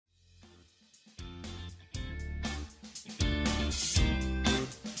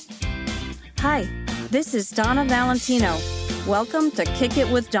Hi, this is Donna Valentino. Welcome to Kick It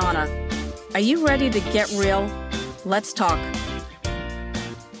with Donna. Are you ready to get real? Let's talk.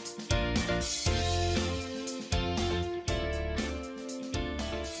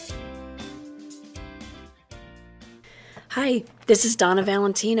 Hi, this is Donna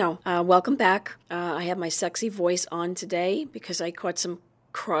Valentino. Welcome back. I have my sexy voice on today because I caught some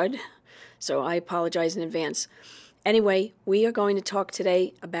crud, so I apologize in advance. Anyway, we are going to talk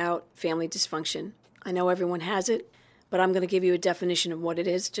today about family dysfunction. I know everyone has it, but I'm going to give you a definition of what it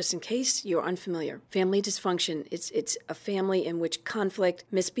is just in case you're unfamiliar. Family dysfunction, it's a family in which conflict,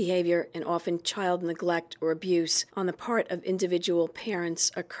 misbehavior, and often child neglect or abuse on the part of individual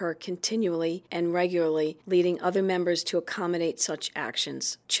parents occur continually and regularly, leading other members to accommodate such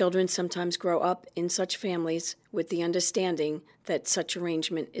actions. Children sometimes grow up in such families with the understanding that such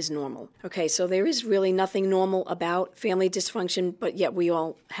arrangement is normal. Okay, so there is really nothing normal about family dysfunction, but yet we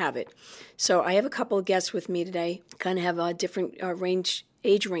all have it. So I have a couple of guests with me today, kind of have a different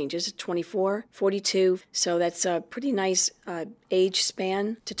age ranges, 24, 42, so that's a pretty nice age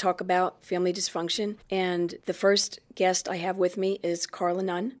span to talk about family dysfunction. And the first guest I have with me is Carla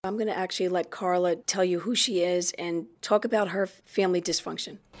Nunn. I'm going to actually let Carla tell you who she is and talk about her family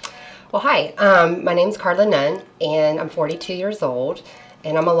dysfunction. Well, hi, my name's Carla Nunn, and I'm 42 years old,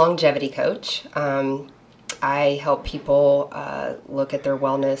 and I'm a longevity coach. I help people look at their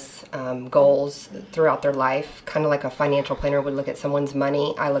wellness goals throughout their life, kind of like a financial planner would look at someone's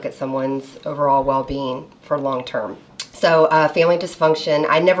money. I look at someone's overall well-being for long term. So family dysfunction,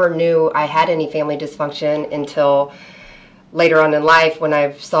 I never knew I had any family dysfunction until later on in life when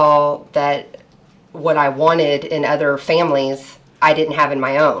I saw that what I wanted in other families, I didn't have in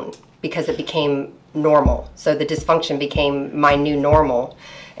my own, because it became normal. So the dysfunction became my new normal.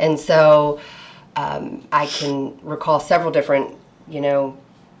 And so I can recall several different,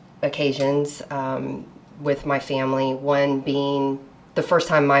 occasions with my family. One being the first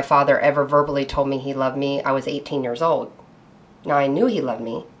time my father ever verbally told me he loved me, I was 18 years old. Now I knew he loved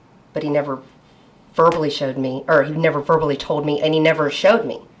me, but he never verbally showed me, or he never verbally told me, and he never showed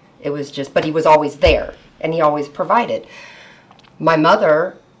me. It was just, but he was always there, and he always provided. My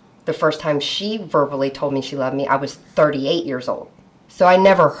mother, the first time she verbally told me she loved me, I was 38 years old. So I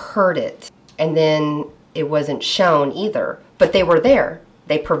never heard it. And then it wasn't shown either. But they were there.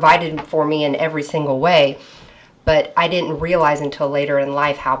 They provided for me in every single way. But I didn't realize until later in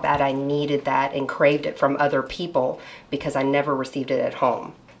life how bad I needed that and craved it from other people because I never received it at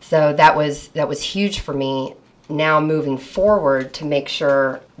home. So that was huge for me now moving forward to make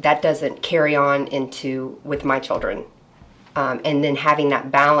sure that doesn't carry on with my children. And then having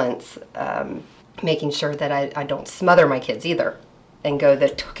that balance, making sure that I don't smother my kids either and go the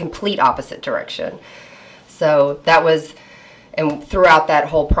complete opposite direction. So that was, and throughout that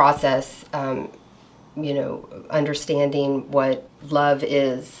whole process, understanding what love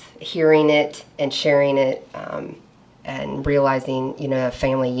is, hearing it and sharing it, and realizing, a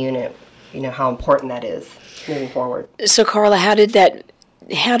family unit, how important that is moving forward. So Carla, how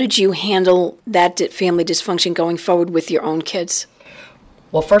did you handle that family dysfunction going forward with your own kids?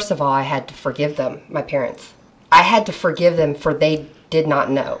 Well, first of all, I had to forgive them, my parents. I had to forgive them for they did not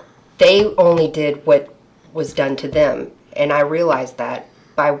know. They only did what was done to them. And I realized that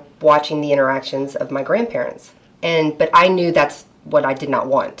by watching the interactions of my grandparents. But I knew that's what I did not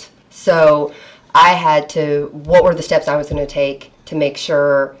want. So I had to, what were the steps I was going to take to make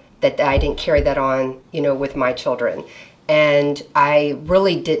sure that I didn't carry that on, with my children. And I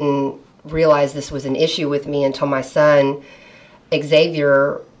really didn't realize this was an issue with me until my son,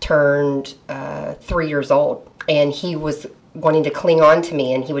 Xavier, turned 3 years old. And he was wanting to cling on to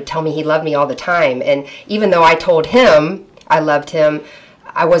me, and he would tell me he loved me all the time. And even though I told him I loved him,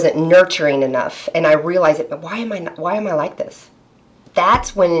 I wasn't nurturing enough. And I realized it, but why am I like this?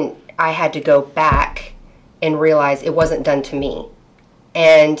 That's when I had to go back and realize it wasn't done to me.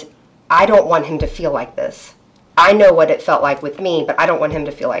 And I don't want him to feel like this. I know what it felt like with me, but I don't want him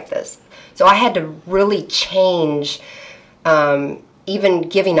to feel like this. So I had to really change. Even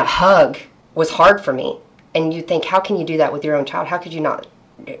giving a hug was hard for me. And you think, how can you do that with your own child? How could you not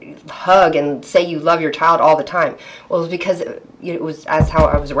hug and say you love your child all the time? Well, it was because it was as how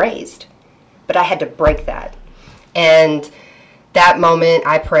I was raised. But I had to break that. And that moment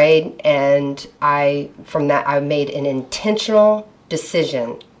I prayed, and from that I made an intentional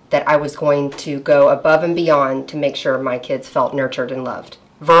decision that I was going to go above and beyond to make sure my kids felt nurtured and loved,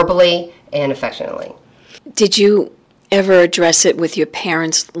 verbally and affectionately. Did you ever address it with your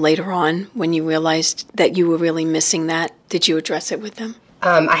parents later on when you realized that you were really missing that? Did you address it with them?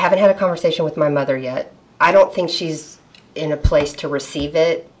 I haven't had a conversation with my mother yet. I don't think she's in a place to receive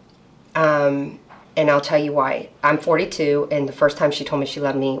it And I'll tell you why. I'm 42, and the first time she told me she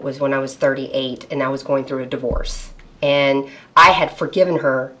loved me was when I was 38, and I was going through a divorce. And I had forgiven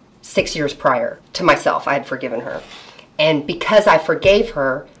her 6 years prior. To myself, I had forgiven her. And because I forgave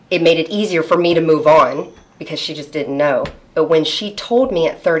her, it made it easier for me to move on, because she just didn't know. But when she told me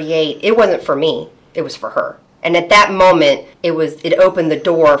at 38, it wasn't for me, it was for her. And at that moment, it opened the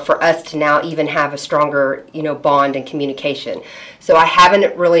door for us to now even have a stronger, bond and communication. So I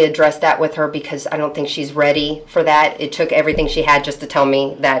haven't really addressed that with her because I don't think she's ready for that. It took everything she had just to tell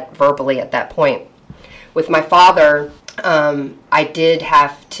me that verbally at that point. With my father, I did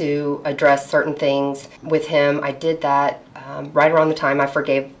have to address certain things with him. I did that right around the time I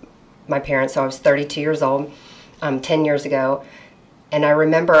forgave my parents. So I was 32 years old, 10 years ago. And I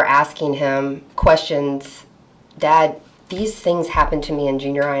remember asking him questions. Dad, these things happened to me in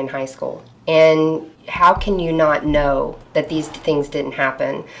junior high and high school. And how can you not know that these things didn't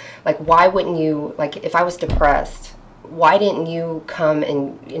happen? Like, why wouldn't you, like, if I was depressed, why didn't you come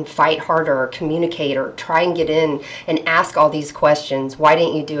and fight harder or communicate or try and get in and ask all these questions? Why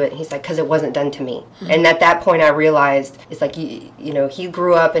didn't you do it? And he's like, because it wasn't done to me. Mm-hmm. And at that point I realized, it's like, he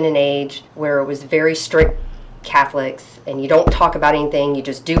grew up in an age where it was very strict Catholics, and you don't talk about anything, you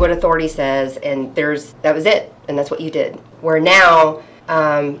just do what authority says, and that was it, and that's what you did. Where now,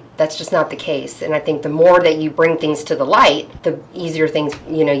 that's just not the case, and I think the more that you bring things to the light, the easier things,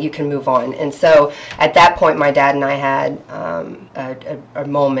 you can move on. And so at that point, my dad and I had a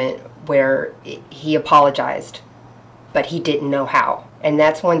moment where he apologized, but he didn't know how. And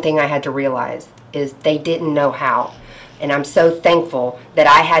that's one thing I had to realize, is they didn't know how. And I'm so thankful that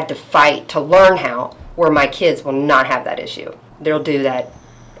I had to fight to learn how, where my kids will not have that issue. They'll do that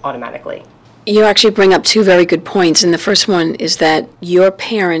automatically. You actually bring up two very good points, and the first one is that your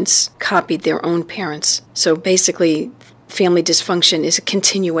parents copied their own parents. So basically, family dysfunction is a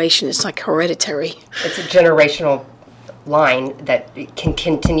continuation. It's like hereditary. It's a generational line that can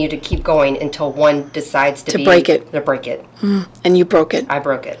continue to keep going until one decides to break it. To break it. And you broke it. I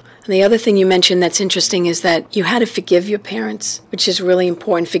broke it. And the other thing you mentioned that's interesting is that you had to forgive your parents, which is really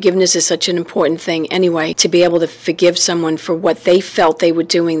important. Forgiveness is such an important thing anyway, to be able to forgive someone for what they felt they were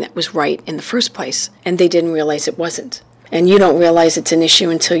doing that was right in the first place, and they didn't realize it wasn't. And you don't realize it's an issue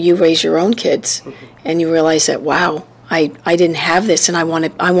until you raise your own kids, and you realize that, wow, I didn't have this, and I want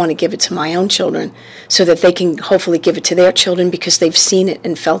to give it to my own children so that they can hopefully give it to their children because they've seen it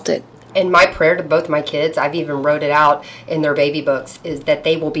and felt it. And my prayer to both my kids, I've even wrote it out in their baby books, is that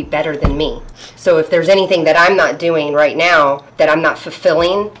they will be better than me. So if there's anything that I'm not doing right now that I'm not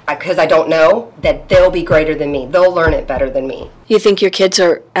fulfilling because I don't know, that they'll be greater than me. They'll learn it better than me. You think your kids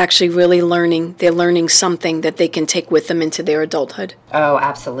are actually really learning? They're learning something that they can take with them into their adulthood? Oh,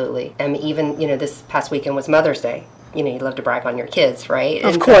 absolutely. And even, this past weekend was Mother's Day. You love to brag on your kids, right?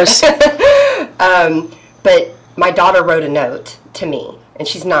 Of course. But my daughter wrote a note to me. And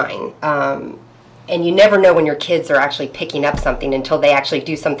she's 9. And you never know when your kids are actually picking up something until they actually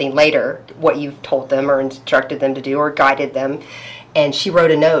do something later, what you've told them or instructed them to do or guided them. And she wrote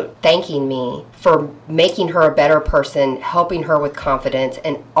a note thanking me for making her a better person, helping her with confidence,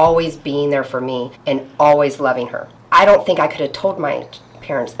 and always being there for me and always loving her. I don't think I could have told my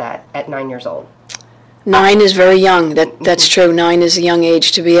parents that at 9 years old. 9 is very young. That's true. 9 is a young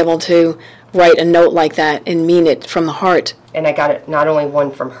age to be able to write a note like that and mean it from the heart. And I got it not only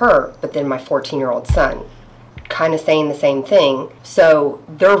one from her, but then my 14-year-old son, kind of saying the same thing. So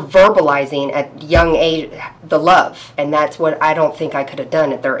they're verbalizing at young age the love. And that's what I don't think I could have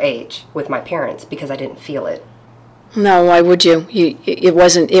done at their age with my parents because I didn't feel it. No, why would you? It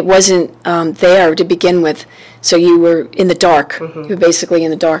wasn't there to begin with. So you were in the dark. Mm-hmm. You were basically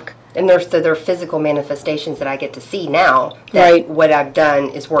in the dark. And there are physical manifestations that I get to see now that right. What I've done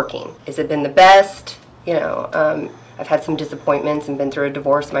is working. Has it been the best? I've had some disappointments and been through a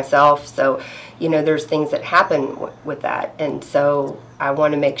divorce myself. So, there's things that happen with that. And so I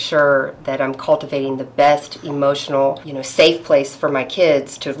want to make sure that I'm cultivating the best emotional, safe place for my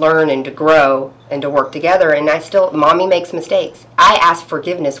kids to learn and to grow and to work together. And Mommy makes mistakes. I ask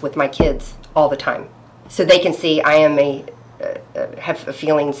forgiveness with my kids all the time. So they can see I am have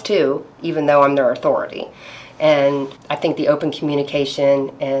feelings too, even though I'm their authority. And I think the open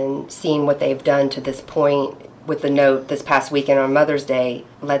communication and seeing what they've done to this point with the note this past weekend on Mother's Day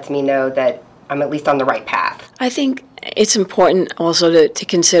lets me know that I'm at least on the right path. I think it's important also to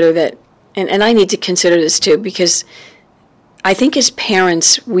consider that, and I need to consider this too, because I think as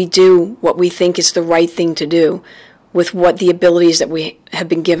parents, we do what we think is the right thing to do with what the abilities that we have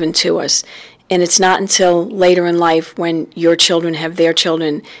been given to us. And it's not until later in life when your children have their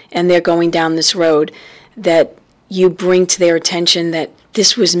children and they're going down this road that you bring to their attention that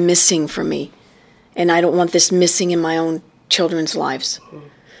this was missing for me, and I don't want this missing in my own children's lives.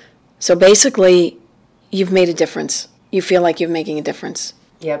 So basically, you've made a difference. You feel like you're making a difference.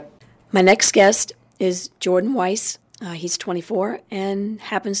 Yep. My next guest is Jordan Weiss. He's 24 and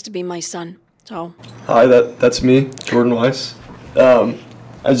happens to be my son. So, hi, that's me, Jordan Weiss.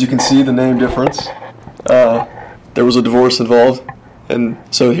 As you can see, the name difference. There was a divorce involved, and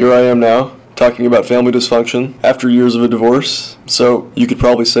so here I am now talking about family dysfunction after years of a divorce. So you could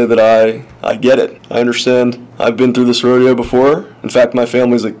probably say that I get it. I understand. I've been through this rodeo before. In fact, my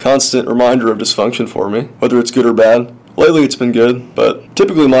family's a constant reminder of dysfunction for me, whether it's good or bad. Lately it's been good, but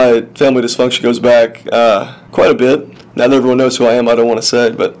typically my family dysfunction goes back quite a bit. Now that everyone knows who I am, I don't want to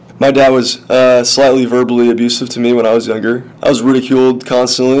say, but my dad was slightly verbally abusive to me when I was younger. I was ridiculed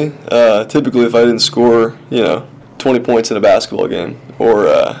constantly, typically if I didn't score, 20 points in a basketball game, or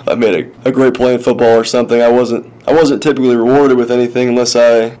I made a great play in football or something. I wasn't typically rewarded with anything unless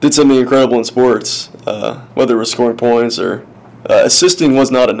I did something incredible in sports, whether it was scoring points or assisting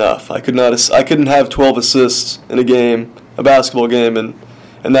was not enough. I couldn't have 12 assists in a game, a basketball game,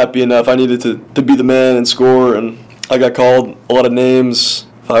 and that be enough. I needed to be the man and score, and I got called a lot of names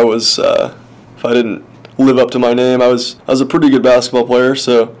if I didn't live up to my name. I was a pretty good basketball player,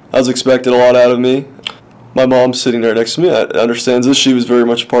 so I was expected a lot out of me. My mom's sitting there next to me. I understands this. She was very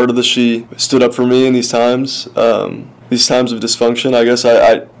much a part of this. She stood up for me in these times of dysfunction. I guess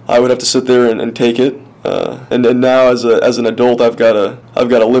I would have to sit there and take it. And now as an adult, I've got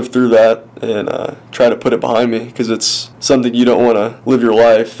to live through that and try to put it behind me, because it's something you don't want to live your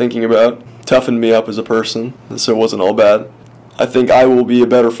life thinking about. Toughened me up as a person, and so it wasn't all bad. I think I will be a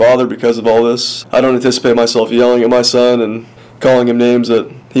better father because of all this. I don't anticipate myself yelling at my son and calling him names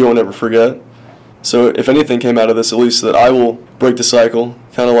that he won't ever forget. So if anything came out of this, at least that I will break the cycle,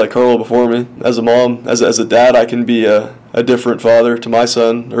 kind of like Carla before me. As a mom, as a dad, I can be a different father to my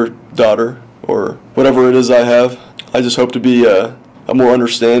son or daughter or whatever it is I have. I just hope to be a more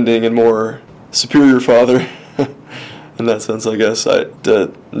understanding and more superior father in that sense, I guess.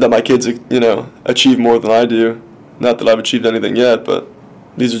 That my kids, achieve more than I do. Not that I've achieved anything yet, but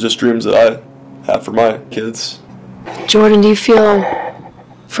these are just dreams that I have for my kids. Jordan, do you feel,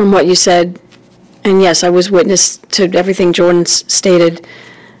 from what you said, and yes, I was witness to everything Jordan stated,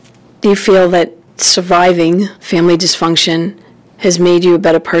 do you feel that surviving family dysfunction has made you a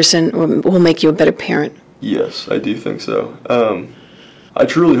better person or will make you a better parent? Yes, I do think so. I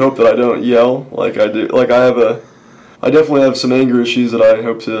truly hope that I don't yell like I do. I definitely have some anger issues that I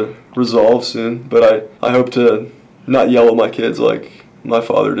hope to resolve soon, but I hope to not yell at my kids like my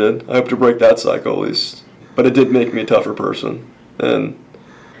father did. I hope to break that cycle at least. But it did make me a tougher person, and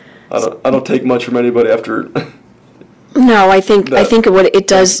I don't take much from anybody after. No, I think what it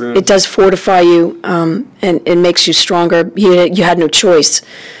does fortify you, and it makes you stronger. You had no choice,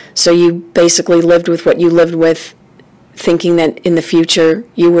 so you basically lived with what you lived with, thinking that in the future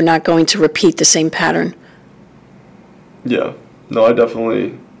you were not going to repeat the same pattern. Yeah, no, I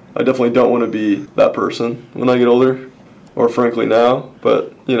definitely don't want to be that person when I get older, or frankly now.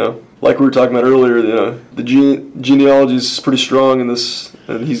 But like we were talking about earlier, the genealogy is pretty strong in this,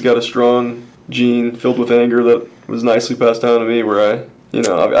 and he's got a strong gene filled with anger that was nicely passed down to me, where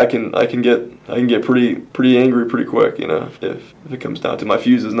I can get pretty angry pretty quick, if it comes down to it. My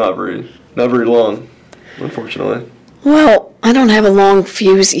fuse is not very long, unfortunately. Well, I don't have a long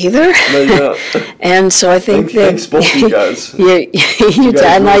fuse either. No, you're not. And so I think thanks both of you guys. you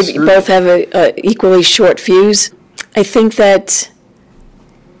dad and I both have a equally short fuse. I think that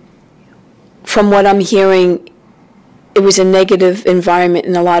from what I'm hearing, it was a negative environment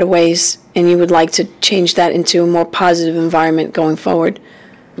in a lot of ways, and you would like to change that into a more positive environment going forward.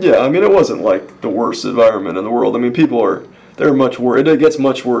 Yeah, it wasn't like the worst environment in the world. They're much worse. It gets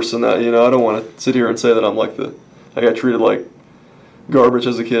much worse than that. I don't want to sit here and say that I got treated like garbage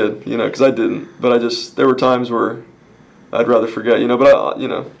as a kid, because I didn't. But there were times where I'd rather forget, But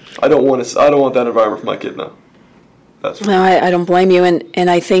I don't want that environment for my kid now. No, I don't blame you, and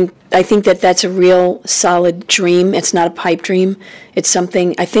I think that's a real solid dream. It's not a pipe dream. It's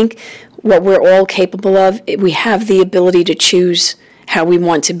something, I think, what we're all capable of. We have the ability to choose how we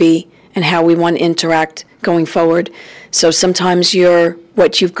want to be and how we want to interact going forward. So sometimes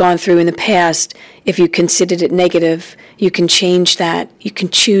what you've gone through in the past, if you considered it negative, you can change that. You can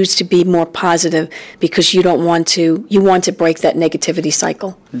choose to be more positive because you want to break that negativity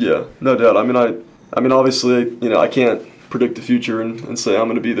cycle. Yeah, no doubt. Obviously, I can't predict the future and say I'm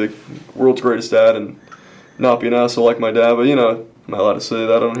going to be the world's greatest dad and not be an asshole like my dad, but, am I allowed to say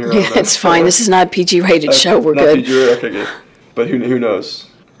that? I don't hear. Yeah, it's fine. This is not a PG-rated show. We're not good. PG-rated, okay, good. But who knows?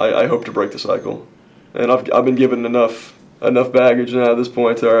 I hope to break the cycle. And I've been given enough enough baggage now at this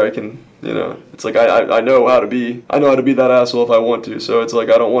point to where I can, it's like I know how to be that asshole if I want to. So it's like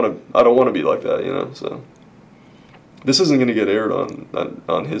I don't want to be like that, So this isn't going to get aired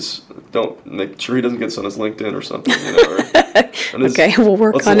on his. Don't make sure he doesn't get this on his LinkedIn or something, Okay, we'll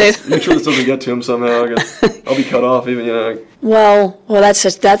work on it. Make sure this doesn't get to him somehow. I'll be cut off even, Well, that's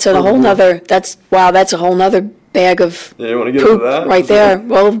a whole nother. That's a whole nother bag of you want to get poop into that right there.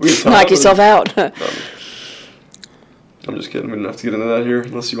 Well, knock yourself out. I'm just kidding. We don't have to get into that here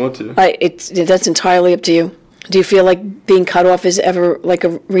unless you want to. That's entirely up to you. Do you feel like being cut off is ever like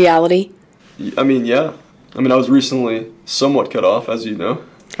a reality? I mean, yeah. I was recently somewhat cut off, as you know,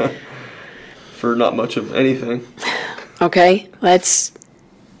 for not much of anything. Okay, that's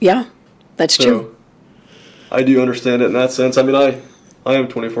true. I do understand it in that sense. I am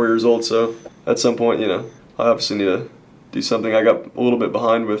 24 years old, so at some point, I obviously need to do something. I got a little bit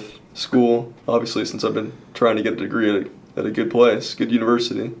behind with school, obviously, since I've been trying to get a degree at a good place, good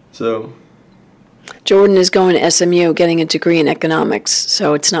university. So Jordan is going to SMU, getting a degree in economics,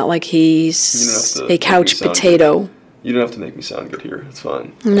 so it's not like he's a couch potato. You don't have to make me sound good here. It's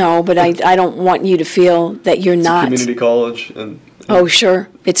fine. No, but I don't want you to feel that you're it's not. A community college. And oh, sure.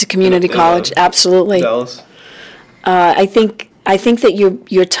 It's a community college. Absolutely. Dallas. I think that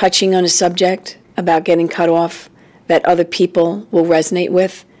you're touching on a subject about getting cut off that other people will resonate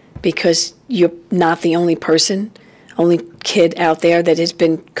with, because you're not the only kid out there that has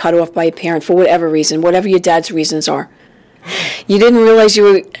been cut off by a parent for whatever reason, whatever your dad's reasons are. You didn't realize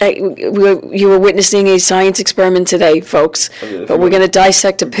you were witnessing a science experiment today, folks. But we're going to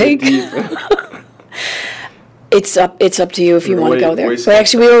dissect a pig. It's up to you if you want to go there. But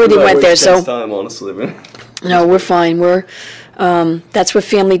actually, we already went there, so time, honestly, man. No, we're fine. That's what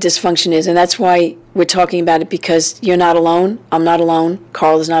family dysfunction is, and that's why we're talking about it, because you're not alone. I'm not alone.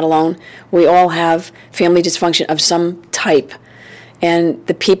 Carl is not alone. We all have family dysfunction of some type. And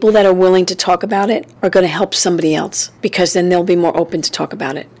the people that are willing to talk about it are going to help somebody else, because then they'll be more open to talk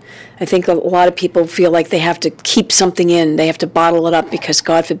about it. I think a lot of people feel like they have to keep something in. They have to bottle it up because,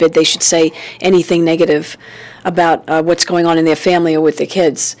 God forbid, they should say anything negative about what's going on in their family or with their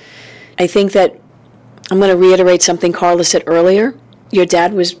kids. I think that I'm going to reiterate something Carla said earlier. Your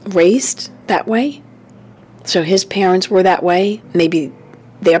dad was raised that way, so his parents were that way. Maybe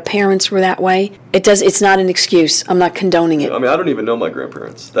their parents were that way. It's not an excuse. I'm not condoning it. I don't even know my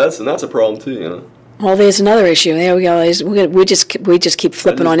grandparents. That's a problem too, Well, there's another issue. There we go. We just keep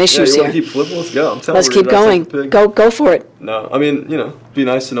flipping on issues here. here. Keep flipping. Let's go. Let's keep going. Go for it. No, it'd be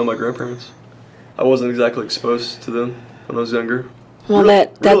nice to know my grandparents. I wasn't exactly exposed to them when I was younger. Well,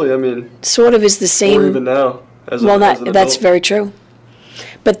 that sort of is the same. Or even now. As that's very true.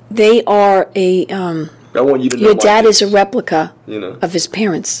 But they are I want you to know your dad is a replica of his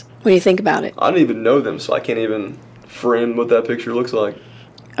parents. What do you think about it? I don't even know them, so I can't even frame what that picture looks like.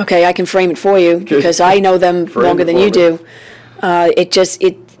 Okay, I can frame it for you because I know them longer than you do.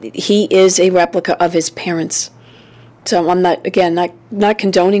 He is a replica of his parents. So I'm not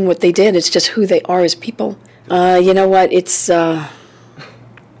condoning what they did. It's just who they are as people. You know what?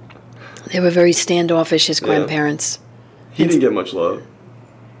 They were very standoffish as grandparents. He didn't get much love.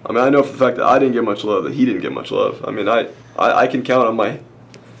 I know for the fact that I didn't get much love, that he didn't get much love. I can count on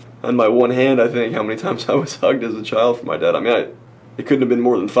my one hand, I think, how many times I was hugged as a child from my dad. It couldn't have been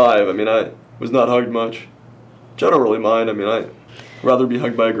more than 5. I was not hugged much, which I don't really mind. I'd rather be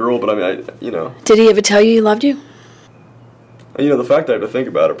hugged by a girl, but Did he ever tell you he loved you? The fact that I have to think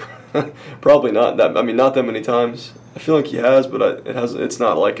about it, probably not that. Not that many times. I feel like he has, but it's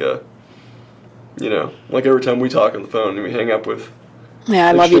not like like every time we talk on the phone and we hang up with. Yeah,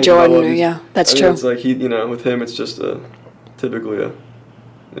 I love you, Jordan. Yeah, that's true. It's like with him, it's just typically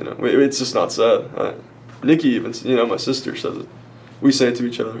it's just not said. Nikki even, my sister says it. We say it to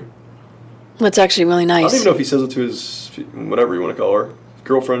each other. That's actually really nice. I don't even know if he says it to his, whatever you want to call her,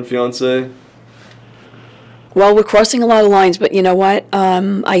 girlfriend, fiance. Well, we're crossing a lot of lines, but you know what?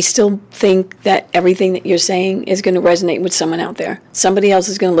 I still think that everything that you're saying is going to resonate with someone out there. Somebody else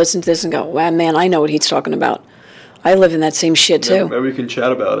is going to listen to this and go, wow, man, I know what he's talking about. I live in that same shit, too. Maybe we can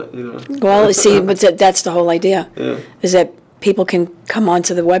chat about it, Well, see, but that's the whole idea, yeah. Is that people can come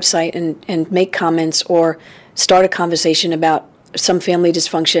onto the website and make comments or start a conversation about some family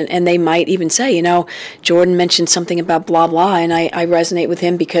dysfunction, and they might even say, Jordan mentioned something about blah, blah, and I resonate with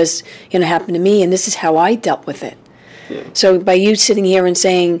him because, it happened to me, and this is how I dealt with it. Yeah. So by you sitting here and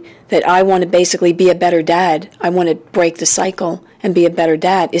saying that I want to basically be a better dad, I want to break the cycle and be a better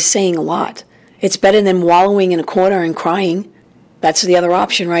dad, is saying a lot. It's better than wallowing in a corner and crying. That's the other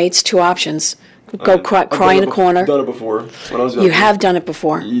option, right? It's 2 options. Cry in a corner. I've done it before when I was younger. You have done it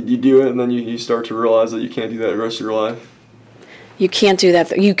before. You do it, and then you start to realize that you can't do that the rest of your life. You can't do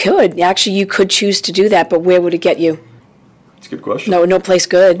that. You could. Actually, you could choose to do that, but where would it get you? It's a good question. No place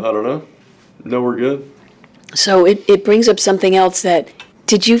good. I don't know. Nowhere good. So it brings up something else that,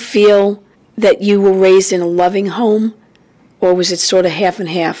 did you feel that you were raised in a loving home, or was it sort of half and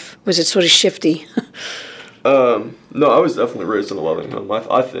half? Was it sort of shifty? No, I was definitely raised in a loving home,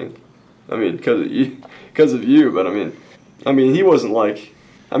 I think. I mean, because of you, but I mean, he wasn't like,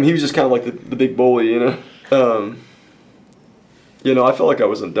 he was just kind of like the big bully, you know? I felt like I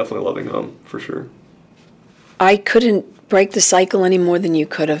was in definitely a loving home, for sure. I couldn't break the cycle any more than you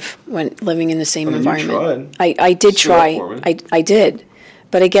could have when living in the same environment. You tried. I did try. I did.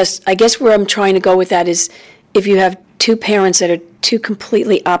 But I guess where I'm trying to go with that is, if you have two parents that are two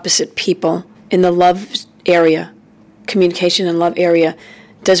completely opposite people in the love area, communication and love area,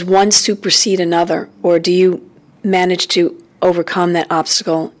 does one supersede another, or do you manage to overcome that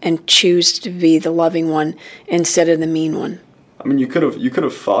obstacle and choose to be the loving one instead of the mean one? I mean, you could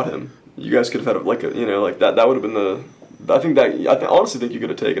have fought him. You guys could have had like that. That would have been the. I honestly think you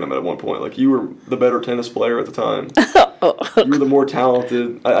could have taken him at one point. Like, you were the better tennis player at the time. You were the more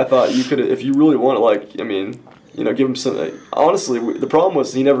talented. I thought you could have, if you really wanted, give him some. Honestly, the problem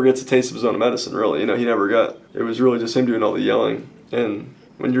was he never gets a taste of his own medicine. Really, he never got. It was really just him doing all the yelling. And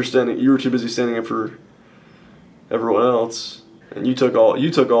when you were too busy standing up for everyone else, and you took all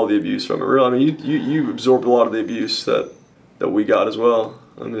the abuse from it. Really, you absorbed a lot of the abuse that we got as well.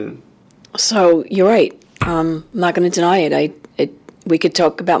 So you're right. I'm not going to deny it. We could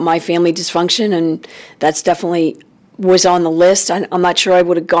talk about my family dysfunction, and that's definitely was on the list. I'm not sure I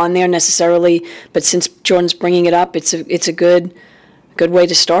would have gone there necessarily, but since Jordan's bringing it up, it's a good way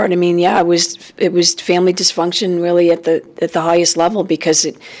to start. It was family dysfunction really at the highest level, because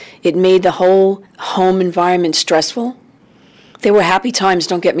it made the whole home environment stressful. There were happy times,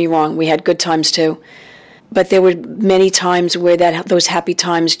 don't get me wrong. We had good times too. But there were many times where those happy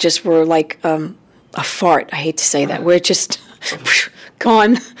times just were like a fart. I hate to say that. Where it just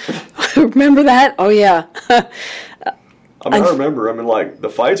gone. Remember that? Oh, yeah. I remember. The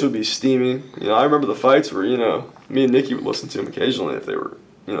fights would be steamy. I remember the fights where, me and Nikki would listen to them occasionally if they were,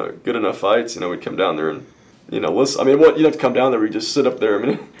 good enough fights. We'd come down there and, listen. You don't have to come down there. We'd just sit up there.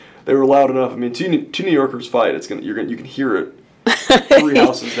 They were loud enough. Two New Yorkers fight. You can hear it 3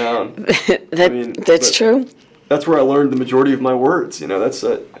 houses down. That's true. That's where I learned the majority of my words.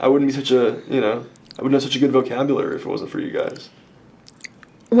 I wouldn't be such a, I wouldn't have such a good vocabulary if it wasn't for you guys.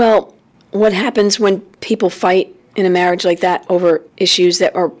 Well, what happens when people fight in a marriage like that over issues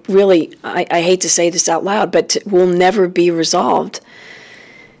that are really, I hate to say this out loud, but will never be resolved?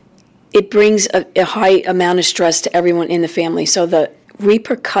 It brings a high amount of stress to everyone in the family. So the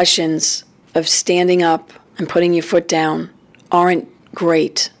repercussions of standing up and putting your foot down aren't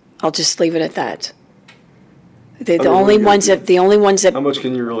great. I'll just leave it at that. The only ones that. How much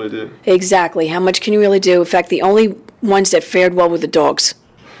can you really do? Exactly. How much can you really do? In fact, the only ones that fared well were the dogs.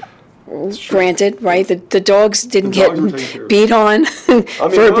 Granted, right? The dogs didn't get beat on,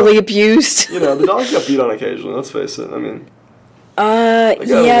 verbally abused. The dogs got beat on occasionally. Let's face it.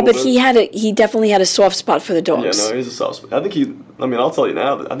 Yeah, but he definitely had a soft spot for the dogs. Yeah, no, he's a soft spot. I think I'll tell you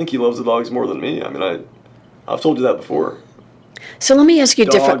now that I think he loves the dogs more than me. I've told you that before. So let me ask you a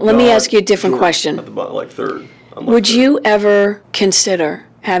different question. At the third. Would you ever consider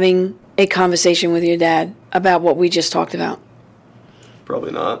having a conversation with your dad about what we just talked about?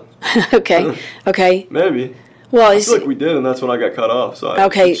 Probably not. Okay. Maybe. Well, I feel like we did, and that's when I got cut off. So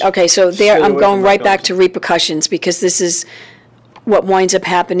okay. So there, I'm going right back to repercussions, because this is what winds up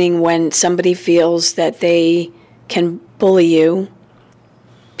happening when somebody feels that they can bully you.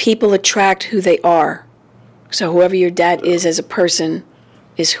 People attract who they are. So whoever your dad is as a person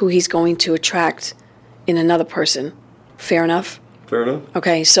is who he's going to attract in another person. Fair enough? Fair enough.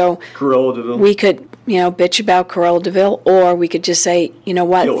 Okay, so Cruella de Vil. We could, bitch about Cruella de Vil, or we could just say, you know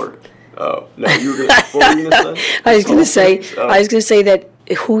what? Kill her. Oh, no, what were you going to say? I was going to say that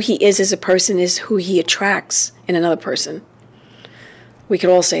who he is as a person is who he attracts in another person. We could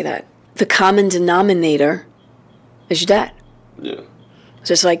all say that. The common denominator is your dad. Yeah.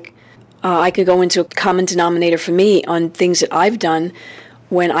 So it's like, I could go into a common denominator for me on things that I've done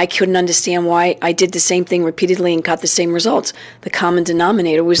when I couldn't understand why I did the same thing repeatedly and got the same results. The common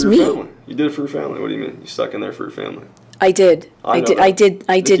denominator was me. Family. You did it for your family. What do you mean? You stuck in there for your family. I did. I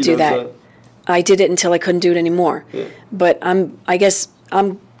did do that. I did it until I couldn't do it anymore. Yeah. But I guess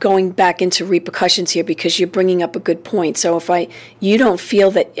I'm going back into repercussions here, because you're bringing up a good point. So you don't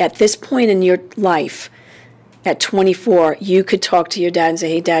feel that at this point in your life, at 24, you could talk to your dad and say,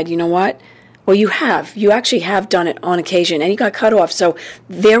 hey, Dad, you know what? Well, you have. You actually have done it on occasion, and he got cut off. So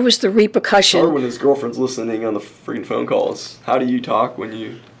there was the Or repercussion. when his girlfriend's listening on the freaking phone calls. How do you talk when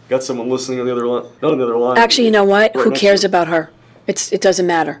you got someone listening on the other line? Not on the other line. Actually, you know what? right Who next cares to her. about her? It doesn't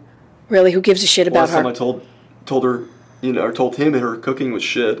matter. Really, who gives a shit about Last time I her? told her, or told him that her cooking was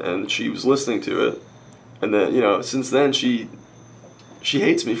shit, and she was listening to it, and then, since then she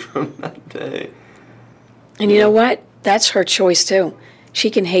hates me from that day. And you know what? That's her choice too. She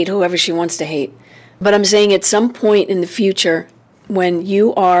can hate whoever she wants to hate. But I'm saying at some point in the future, when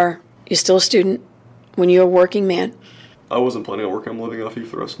you're still a student, when you're a working man. I wasn't planning on working. I'm living off you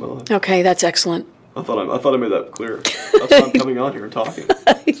for the rest of my life. Okay, that's excellent. I thought I made that clear. That's why I'm coming on here and talking.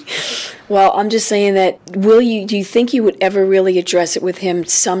 Well, I'm just saying that, do you think you would ever really address it with him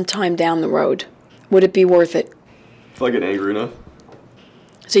sometime down the road? Would it be worth it? If I get angry enough.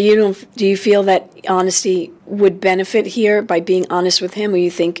 So do you feel that honesty would benefit here by being honest with him? Or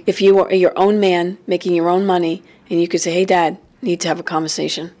you think if you were your own man, making your own money, and you could say, hey, Dad, need to have a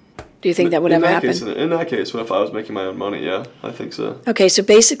conversation. Do you think that would ever happen? In that case, if I was making my own money, yeah, I think so. Okay, so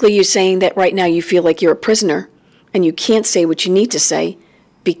basically you're saying that right now you feel like you're a prisoner, and you can't say what you need to say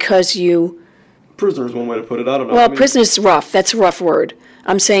because you... Prisoner is one way to put it. I don't know. Well, prisoner's rough. That's a rough word.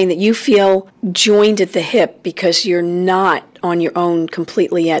 I'm saying that you feel joined at the hip because you're not on your own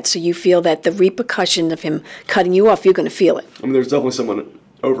completely yet. So you feel that the repercussion of him cutting you off, you're going to feel it. I mean, there's definitely someone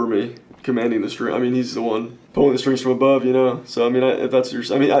over me commanding the string. I mean, he's the one pulling the strings from above, So, I mean, if that's your...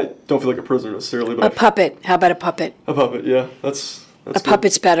 I mean, I don't feel like a prisoner necessarily, but... A puppet. How about a puppet? A puppet, yeah. That's A good.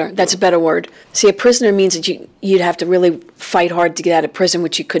 puppet's better. That's a better word. See, a prisoner means that you'd have to really fight hard to get out of prison,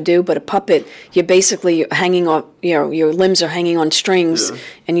 which you could do. But a puppet, you're basically hanging on. Your limbs are hanging on strings, Yeah.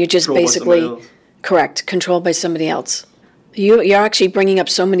 and you're just Controlled by somebody basically else. correct, controlled by somebody else. You're actually bringing up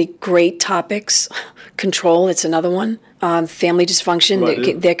so many great topics. Control, it's another one. Family dysfunction. What I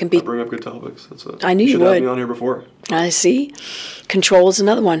do, There can be. I bring up good topics. That's what, I knew you should would. have me on here before. I see. Control is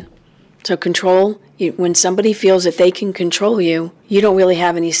another one. So control, when somebody feels that they can control you, you don't really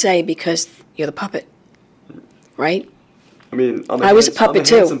have any say because you're the puppet, right? I mean, I was a puppet,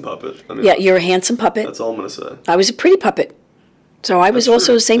 too. handsome puppet. I mean, Yeah, you're a handsome puppet. That's all I'm going to say. I was a pretty puppet. So I was That's also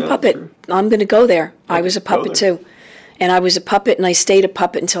true. the same Yeah, puppet. true. I'm going to go there. I Okay, was a go puppet there. too. And I was a puppet and I stayed a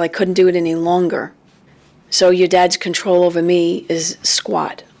puppet until I couldn't do it any longer. So your dad's control over me is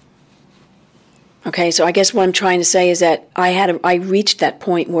squat. Okay, so I guess what I'm trying to say is that I reached that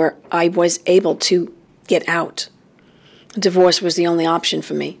point where I was able to get out. Divorce was the only option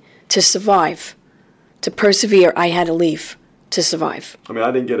for me. To survive, to persevere, I had to leave to survive. I mean,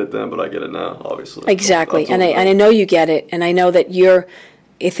 I didn't get it then, but I get it now, obviously. Exactly, That's all and I know you get it, and I know that you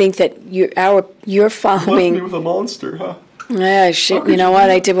think that you're Left me following. with a monster, huh? Yeah, shit. You know what?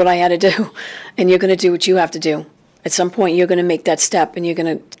 I did what I had to do, and you're going to do what you have to do. At some point, you're going to make that step, and you're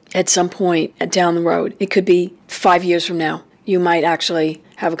going to, at some point down the road, it could be 5 years from now, you might actually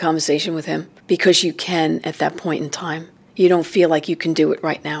have a conversation with him because you can at that point in time. You don't feel like you can do it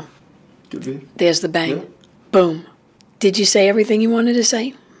right now. Could be. There's the bang. Yeah. Boom. Did you say everything you wanted to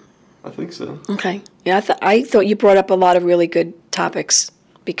say? I think so. Okay. Yeah, I thought you brought up a lot of really good topics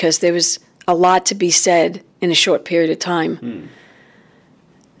because there was a lot to be said in a short period of time.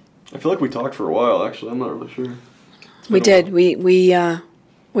 I feel like we talked for a while, actually. I'm not really sure. We did. We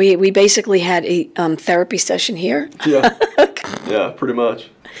basically had a therapy session here. Yeah. Yeah, pretty much.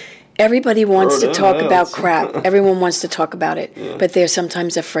 Everybody wants Throw to it talk down, about yes. crap. Everyone wants to talk about it, Yeah. but they're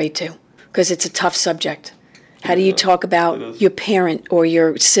sometimes afraid to because it's a tough subject. How do you talk it about is. your parent or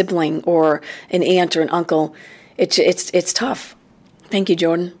your sibling or an aunt or an uncle? It's tough. Thank you,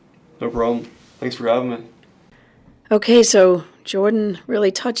 Jordan. No problem. Thanks for having me. Okay, so Jordan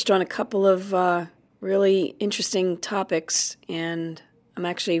really touched on a couple of really interesting topics, and I'm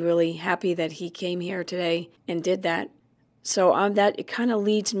actually really happy that he came here today and did that. So that it kind of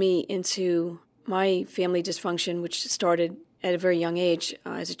leads me into my family dysfunction, which started at a very young age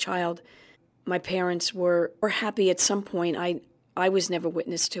as a child. My parents were happy at some point. I was never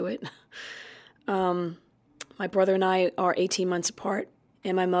witness to it. My brother and I are 18 months apart,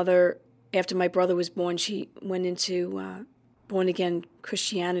 and my mother, after my brother was born, she went into born-again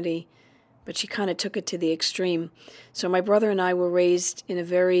Christianity, but she kind of took it to the extreme. So my brother and I were raised in a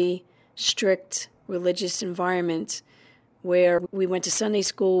very strict religious environment where we went to Sunday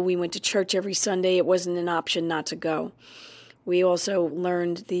school, we went to church every Sunday. It wasn't an option not to go. We also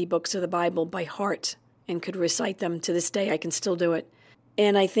learned the books of the Bible by heart and could recite them. To this day, I can still do it.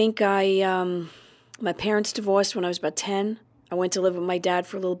 And I think my parents divorced when I was about 10. I went to live with my dad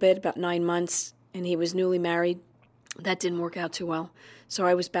for a little bit, about 9 months, and he was newly married. That didn't work out too well. So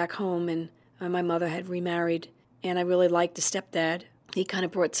I was back home, and my mother had remarried, and I really liked the stepdad, he kind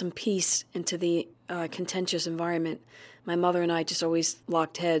of brought some peace into the contentious environment. My mother and I just always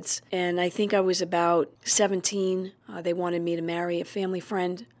locked heads. And I think I was about 17. They wanted me to marry a family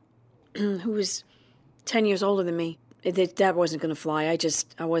friend who was 10 years older than me. That wasn't going to fly. I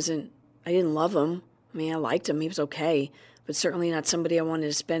didn't love him. I mean, I liked him. He was okay, but certainly not somebody I wanted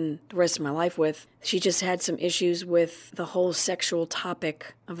to spend the rest of my life with. She just had some issues with the whole sexual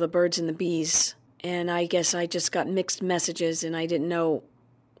topic of the birds and the bees. And I guess I just got mixed messages, and I didn't know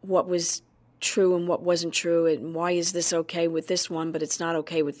what was true and what wasn't true, and why is this okay with this one, but it's not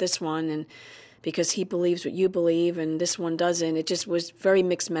okay with this one, and because he believes what you believe and this one doesn't. It just was very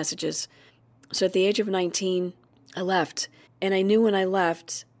mixed messages. So at the age of 19, I left. And I knew when I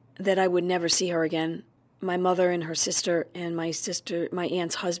left that I would never see her again. My mother and her sister and my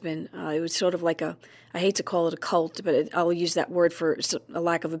aunt's husband, it was sort of like I hate to call it a cult, but I'll use that word for a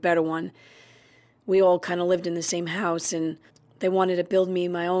lack of a better one. We all kind of lived in the same house, and they wanted to build me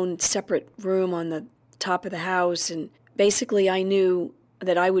my own separate room on the top of the house. And basically I knew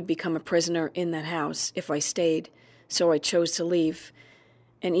that I would become a prisoner in that house if I stayed, so I chose to leave.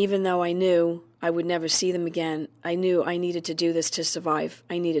 And even though I knew I would never see them again, I knew I needed to do this to survive.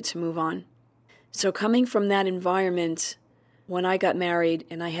 I needed to move on. So coming from that environment, when I got married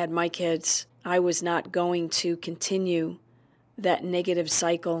and I had my kids, I was not going to continue that negative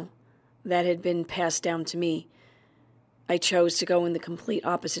cycle that had been passed down to me. I chose to go in the complete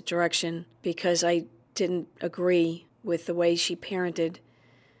opposite direction because I didn't agree with the way she parented.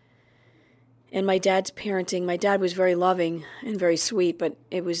 And my dad's parenting, my dad was very loving and very sweet, but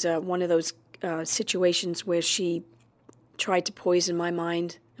it was one of those situations where she tried to poison my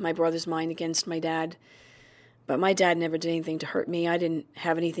mind and my brother's mind against my dad. But my dad never did anything to hurt me. I didn't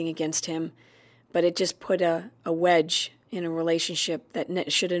have anything against him. But it just put a wedge in a relationship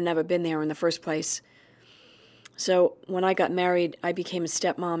that should have never been there in the first place. So when I got married, I became a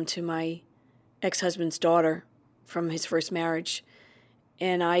stepmom to my ex-husband's daughter from his first marriage.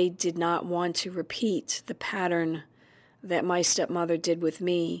 And I did not want to repeat the pattern that my stepmother did with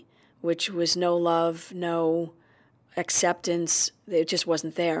me, which was no love, no acceptance. It just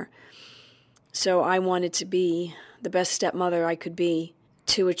wasn't there. So I wanted to be the best stepmother I could be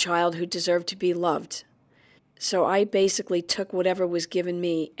to a child who deserved to be loved. So I basically took whatever was given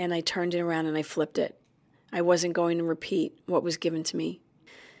me and I turned it around and I flipped it. I wasn't going to repeat what was given to me.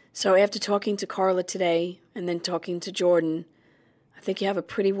 So after talking to Carla today and then talking to Jordan, I think you have a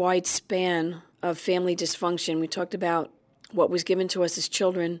pretty wide span of family dysfunction. We talked about what was given to us as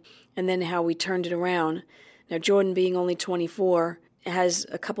children and then how we turned it around. Now, Jordan, being only 24, has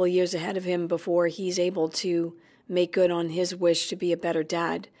a couple of years ahead of him before he's able to make good on his wish to be a better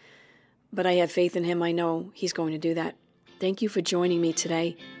dad. But I have faith in him. I know he's going to do that. Thank you for joining me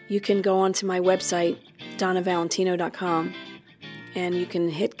today. You can go onto my website, donnavalentino.com, and you can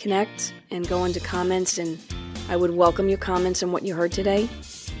hit connect and go into comments, and I would welcome your comments on what you heard today.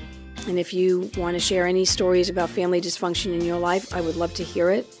 And if you want to share any stories about family dysfunction in your life, I would love to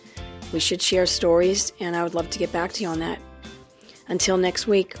hear it. We should share stories, and I would love to get back to you on that. Until next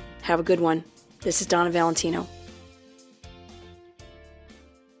week, have a good one. This is Donna Valentino.